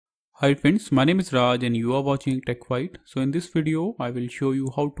Hi friends, my name is Raj and you are watching TechFight. So in this video, I will show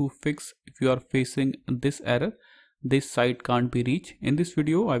you how to fix if you are facing this error, this site can't be reached. In this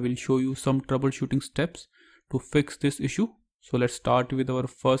video, I will show you some troubleshooting steps to fix this issue. So let's start with our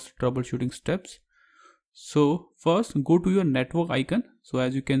first troubleshooting steps. So first go to your network icon. So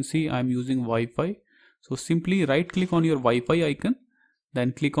as you can see, I'm using Wi-Fi. So simply right click on your Wi-Fi icon,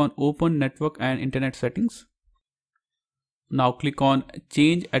 then click on Open Network and Internet Settings. Now click on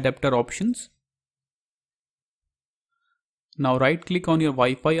Change Adapter Options. Now right click on your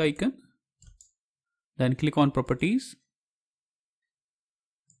Wi-Fi icon, then click on Properties.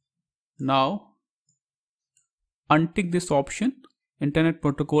 Now untick this option, Internet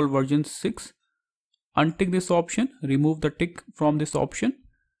Protocol version 6. Untick this option, remove the tick from this option,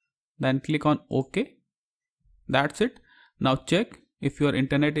 then click on OK. That's it. Now check if your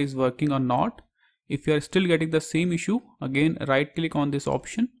internet is working or not. If you are still getting the same issue, again right click on this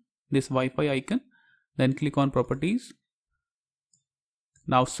option, this Wi-Fi icon, then click on Properties.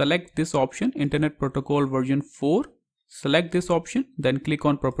 Now select this option, Internet Protocol version 4. Select this option, then click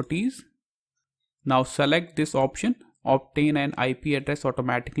on Properties. Now select this option, Obtain an IP address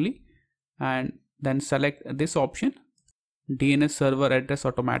automatically, and then select this option, DNS server address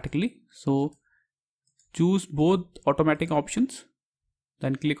automatically. So choose both automatic options,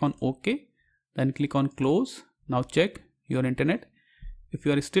 then click on OK. Then click on Close. Now check your internet. If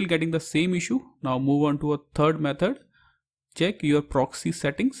you are still getting the same issue, now move on to a third method. Check your proxy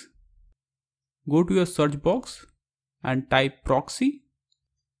settings. Go to your search box and type proxy,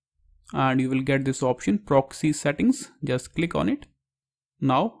 and you will get this option, proxy settings. Just click on it.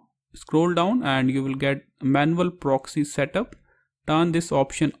 Now scroll down and you will get manual proxy setup. Turn this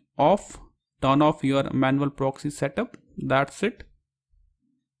option off. Turn off your manual proxy setup. That's it.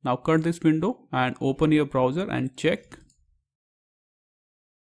 Now cut this window and open your browser and check.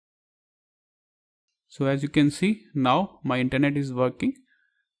 So as you can see, now my internet is working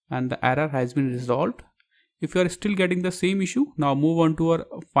and the error has been resolved. If you are still getting the same issue, now move on to our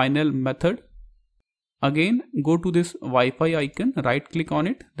final method. Again, go to this Wi-Fi icon, right click on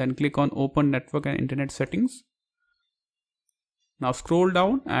it, then click on Open Network and Internet Settings. Now scroll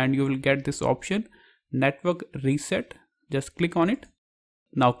down and you will get this option, Network Reset. Just click on it.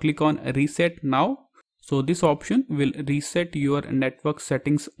 Now click on Reset Now. So this option will reset your network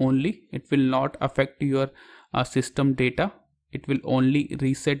settings only. It will not affect your system data. It will only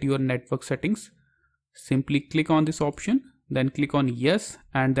reset your network settings. Simply click on this option, then click on Yes,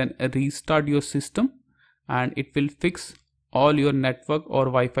 and then restart your system, and it will fix all your network or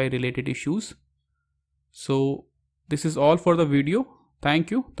Wi-Fi related issues. So this is all for the video. Thank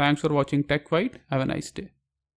you. Thanks for watching TechFight. Have a nice day.